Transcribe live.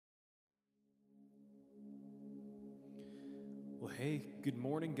Hey, good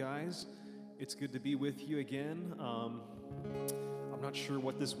morning, guys. It's good to be with you again. I'm not sure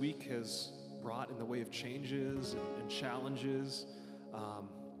what this week has brought in the way of changes and challenges.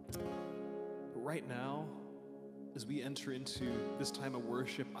 But right now, as we enter into this time of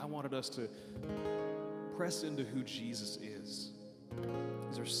worship, I wanted us to press into who Jesus is.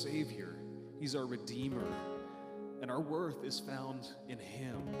 He's our Savior. He's our Redeemer. And our worth is found in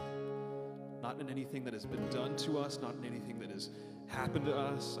Him. Not in anything that has been done to us, not in anything that has happened to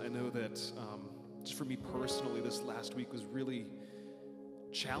us. I know that just for me personally, this last week was really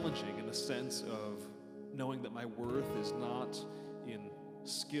challenging in the sense of knowing that my worth is not in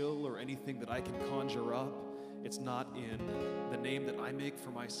skill or anything that I can conjure up. It's not in the name that I make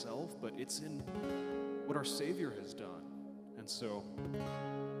for myself, but it's in what our Savior has done. And so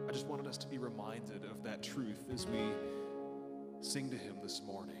I just wanted us to be reminded of that truth as we sing to Him this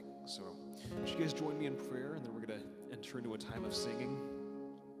morning. So would you guys join me in prayer, and then we're going to enter into a time of singing.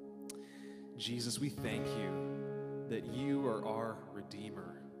 Jesus, we thank you that you are our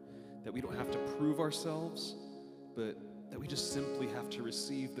Redeemer, that we don't have to prove ourselves, but that we just simply have to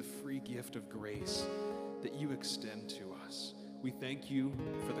receive the free gift of grace that you extend to us. We thank you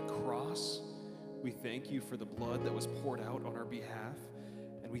for the cross. We thank you for the blood that was poured out on our behalf.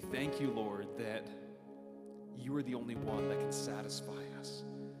 And we thank you, Lord, that you are the only one that can satisfy us.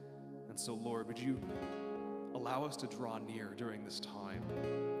 And so, Lord, would you allow us to draw near during this time?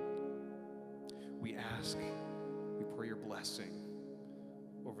 We ask, we pray your blessing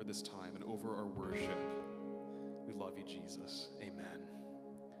over this time and over our worship. We love you, Jesus. Amen.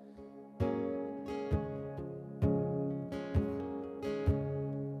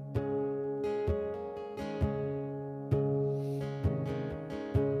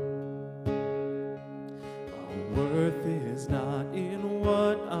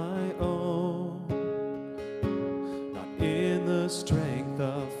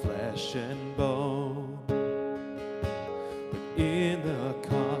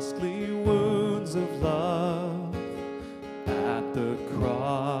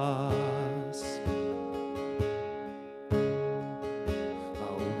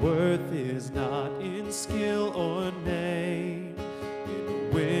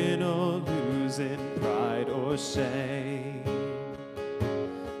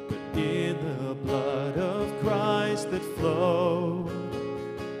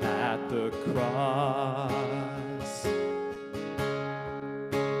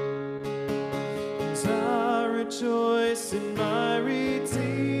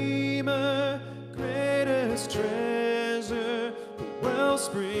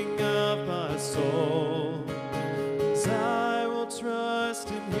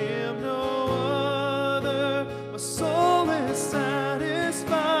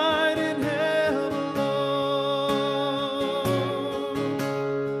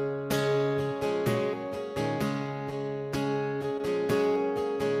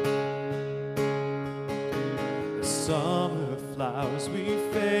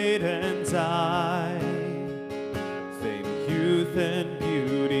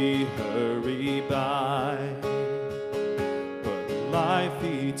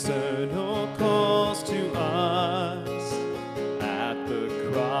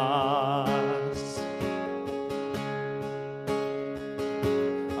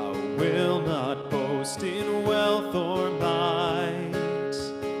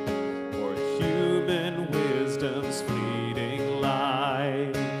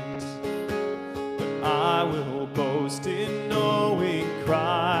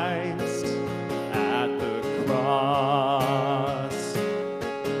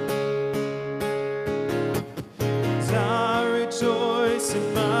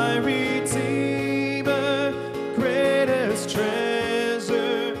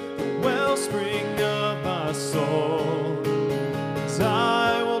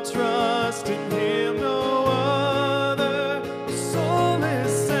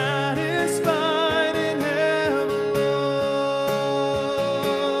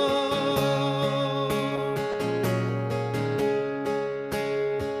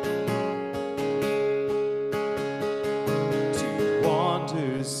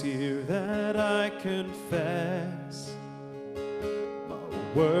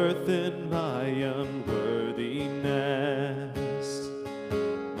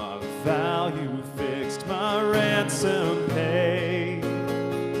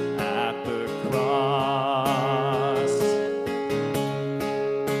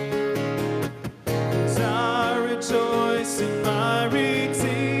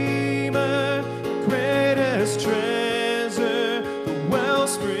 Treasure, the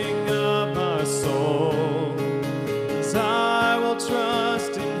wellspring of my soul, as I will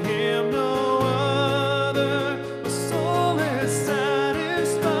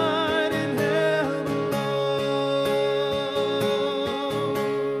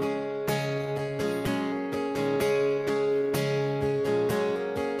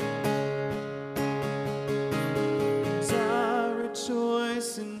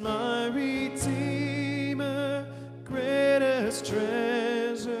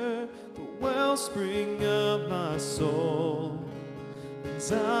wellspring of my soul.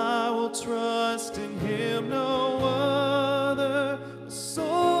 And I will trust in him, no other. My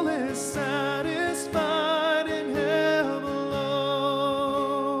soul is satisfied in him alone.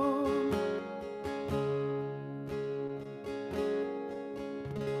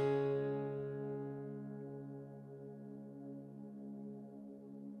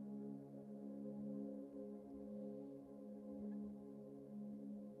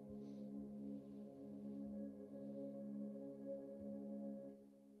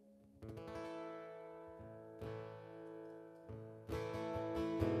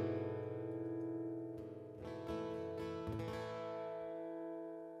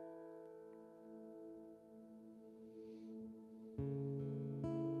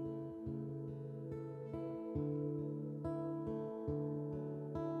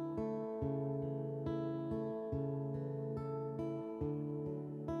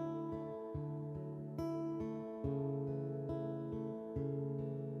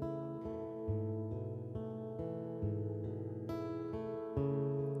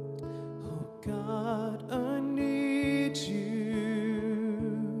 God, I need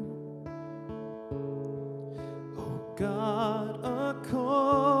you. Oh God, I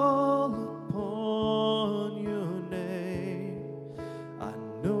call upon your name. I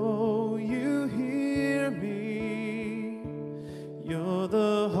know you hear me. You're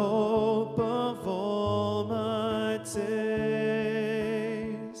the hope of all my days.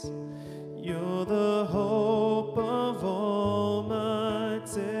 You're the hope of all my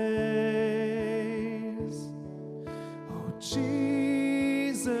days.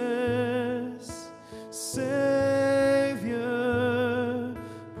 Jesus, Savior,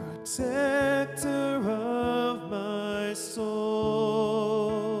 protector of my soul,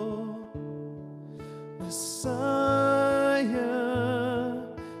 Messiah,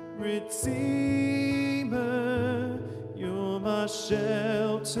 Redeemer, you're my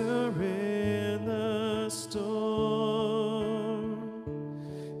shelter in the storm.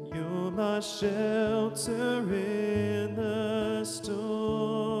 You're my shelter in the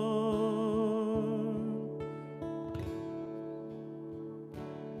storm.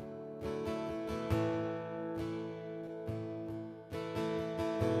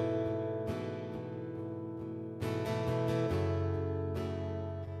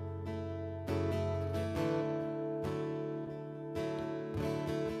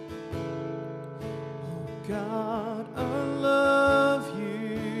 Oh God, I love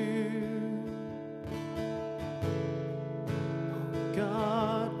you. Oh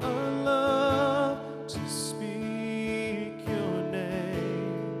God, I love to speak your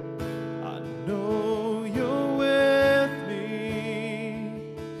name. I know you're with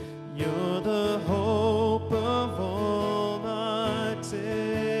me. You're the hope of all my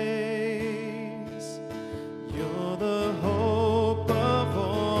days. You're the hope of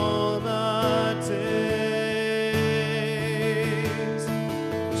all my days.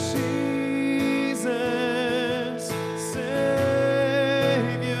 Jesus, Savior,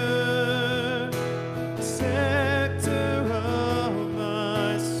 protector of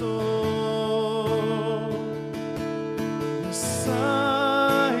my soul,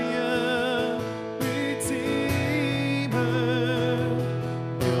 Messiah, Redeemer,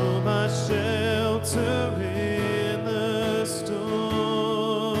 you're my shelter in the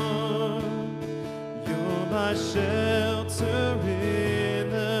storm. You're my shelter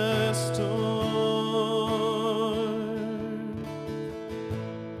in the storm.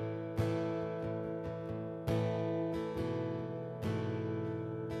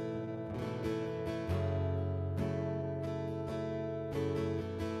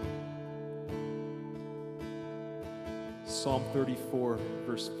 Psalm 34,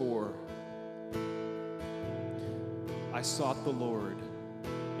 verse 4. I sought the Lord,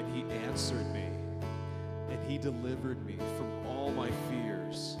 and he answered me, and he delivered me from all my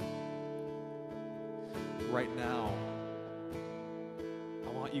fears. Right now, I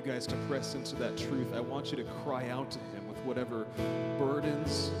want you guys to press into that truth. I want you to cry out to him with whatever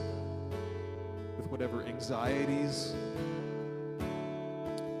burdens, with whatever anxieties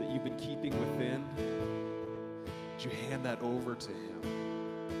that you've been keeping within. Would you hand that over to him?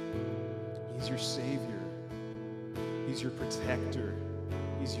 He's your Savior. He's your protector.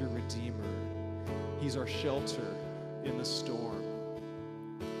 He's your Redeemer. He's our shelter in the storm.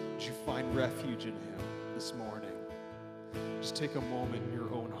 Would you find refuge in him this morning? Just take a moment in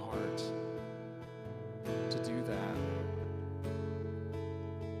your own heart to do that.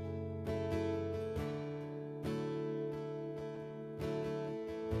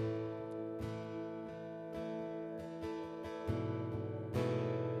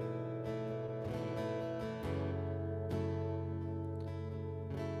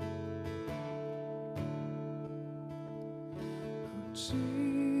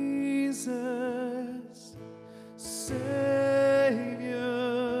 Jesus, Savior,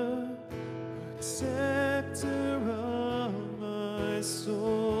 protector of my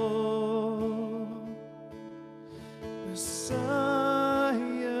soul, Messiah,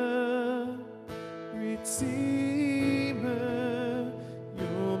 Redeemer,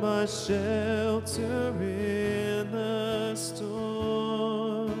 you're my shelter in the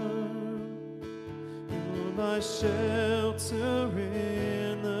storm. You're my shelter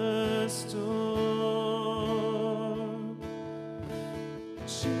in the storm.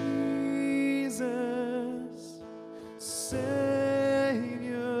 Jesus, Savior,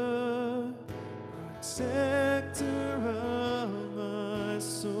 protector of my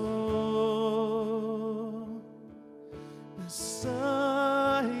soul,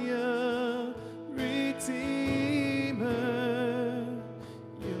 Messiah, Redeemer,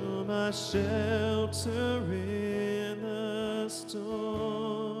 you're my shelter in the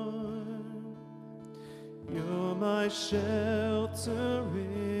storm. You're my shelter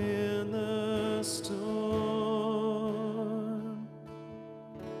in the storm.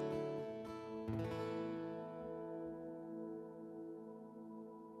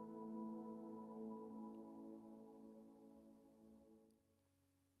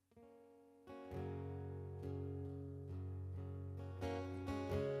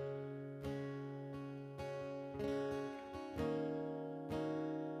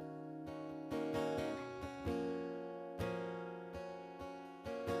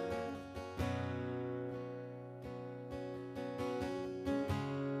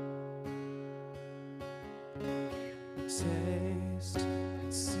 Taste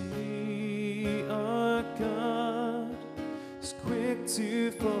and see our God is quick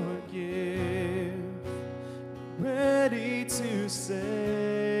to forgive, ready to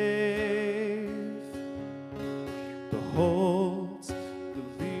save. Behold,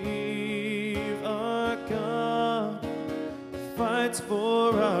 believe our God fights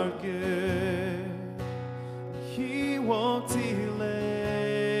for our good. He won't delay.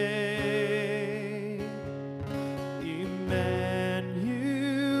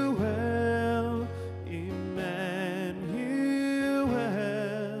 Emmanuel, Emmanuel,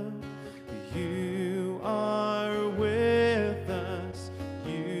 you are with us,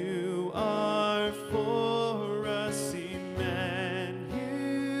 you are for us. Emmanuel,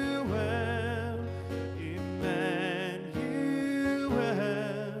 Emmanuel,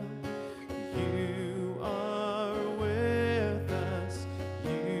 you are with us,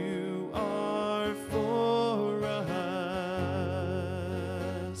 you are for us.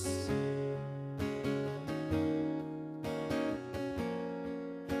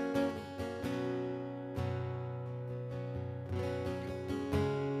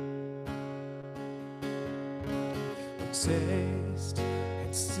 Taste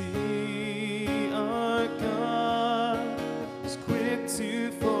and see our God is quick to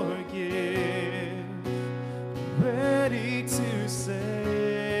forgive, ready to save.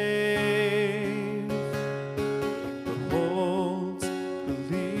 Behold,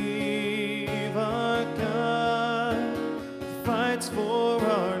 believe our God fights for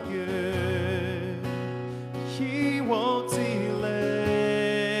our good. He won't delay.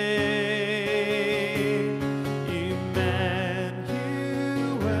 Emmanuel,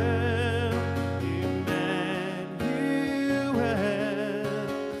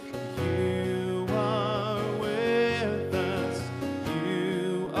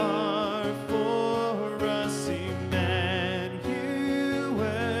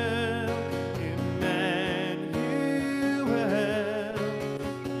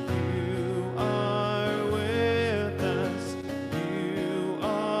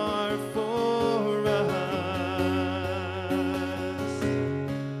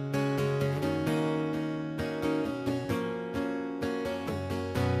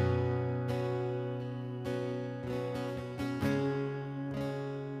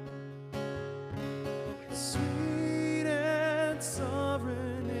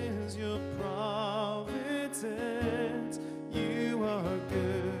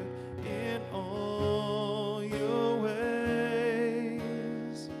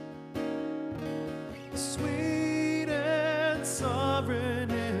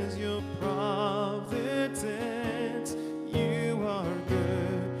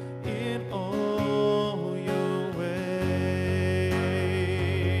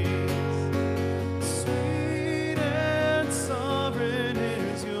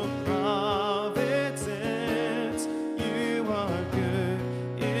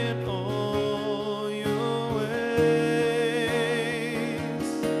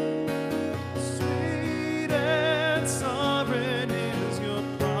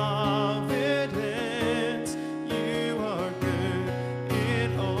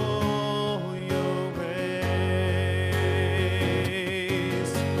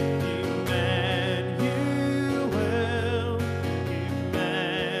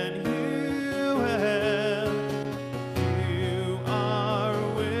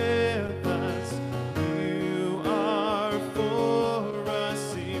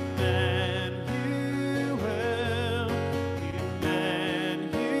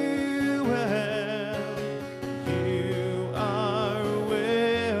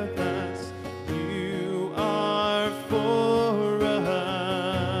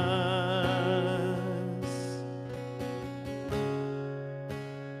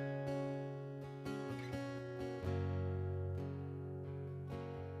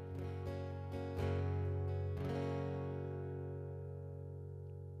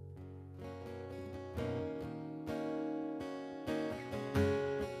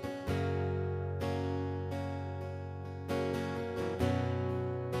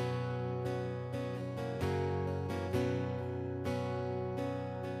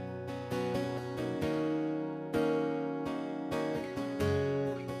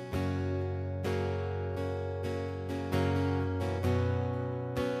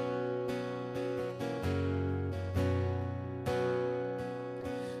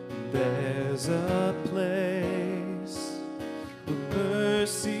 There's a place where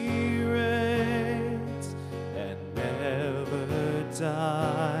mercy reigns and never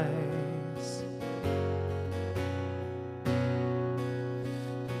dies.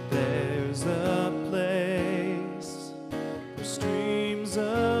 There's a place where streams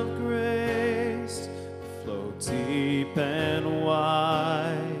of grace flow deep and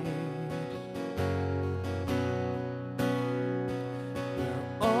wide.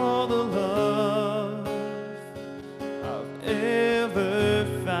 All the love I've ever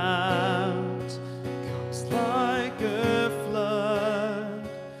found comes like a flood,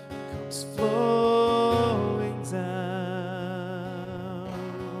 comes flowing down.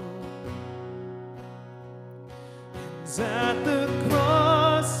 And at the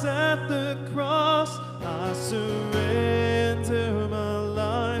cross, I surrender my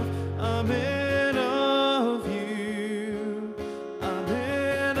life. I'm in of you. I'm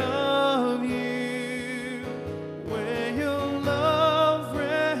in of you. Where your love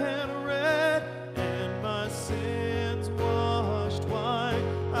ran red and my sins washed white.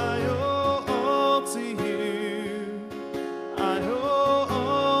 I owe all to you. I owe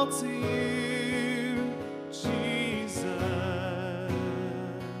all to you, Jesus.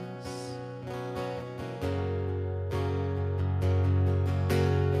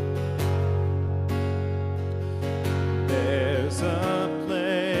 There's a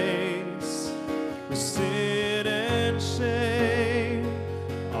place where sin and shame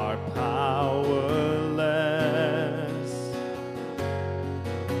are powerless,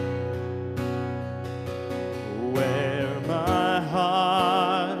 where my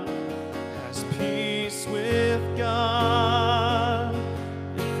heart has peace with God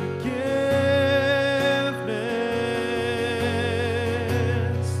and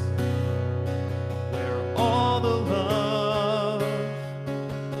forgiveness, where all the love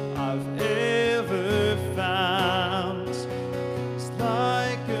I've ever found comes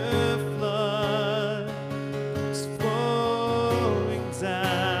like a flood, comes flowing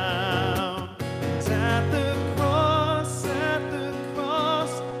down. And at the cross,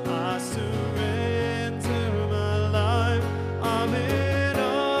 I surrender my life. I'm in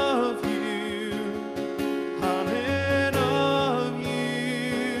of you. I'm in of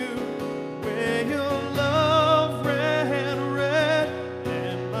you. Where your love ran red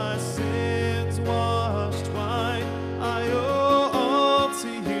and my sins washed white. I owe all to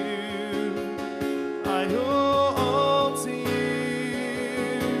you. I owe all to you.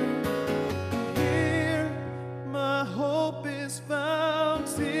 Here my hope is found,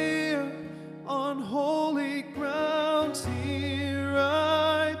 here on holy ground. Here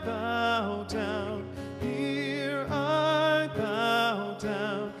I bow down. Here I bow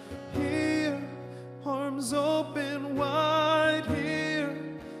down. Here, arms open wide. Here,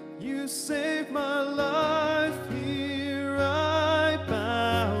 you saved my life. Here I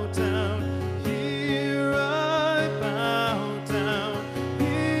bow down. Here I bow down.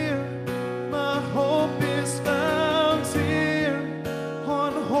 Here, my hope is found. Here,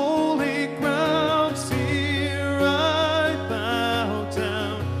 on holy ground. Here I bow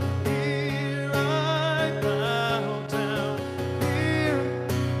down. Here I bow down. Here,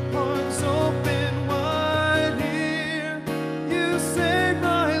 arms open wide. Here, you saved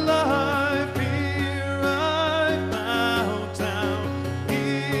my life. Here I bow down.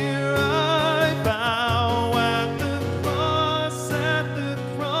 Here I bow at the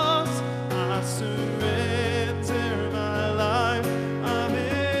cross, I surrender my life. I'm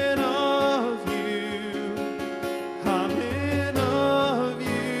in of you. I'm in of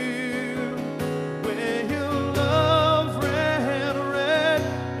you. Where your love ran red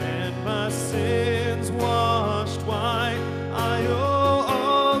and my sins washed white. I owe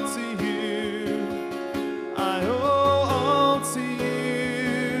all to you. I owe all to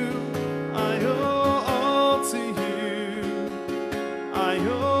you. I owe all to you. I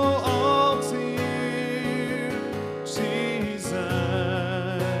owe all to you, Jesus.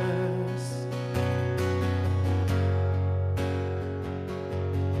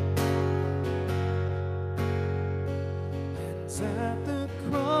 And at the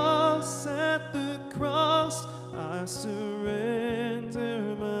cross, I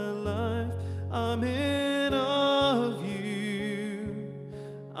surrender my life. I'm in of you.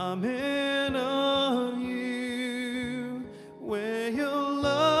 I'm in of you. Where your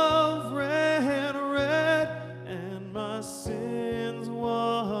love ran red and my sins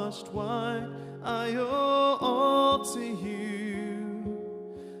washed white. I owe all to you.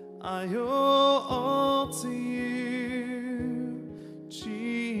 I owe all to you,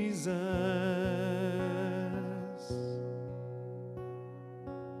 Jesus.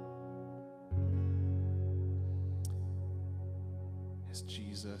 is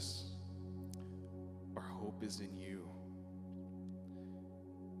Jesus. Our hope is in you.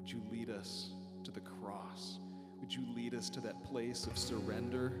 Would you lead us to the cross? Would you lead us to that place of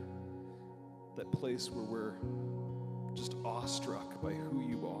surrender, that place where we're just awestruck by who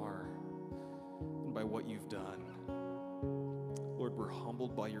you are and by what you've done? Lord, we're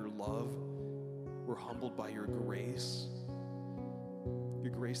humbled by your love. We're humbled by your grace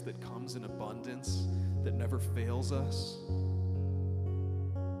that comes in abundance, that never fails us.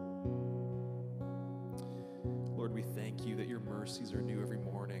 Lord, we thank you that your mercies are new every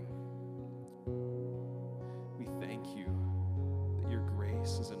morning. We thank you that your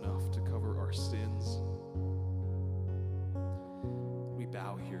grace is enough to cover our sins. We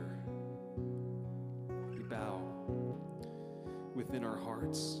bow here. We bow within our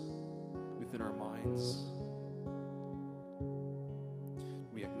hearts, within our minds.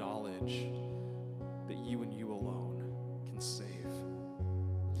 We acknowledge that you and you alone can save.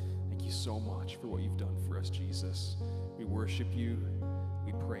 Thank you so much for what you've done for us, Jesus. We worship you,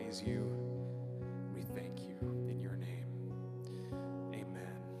 we praise you, we thank you in your name.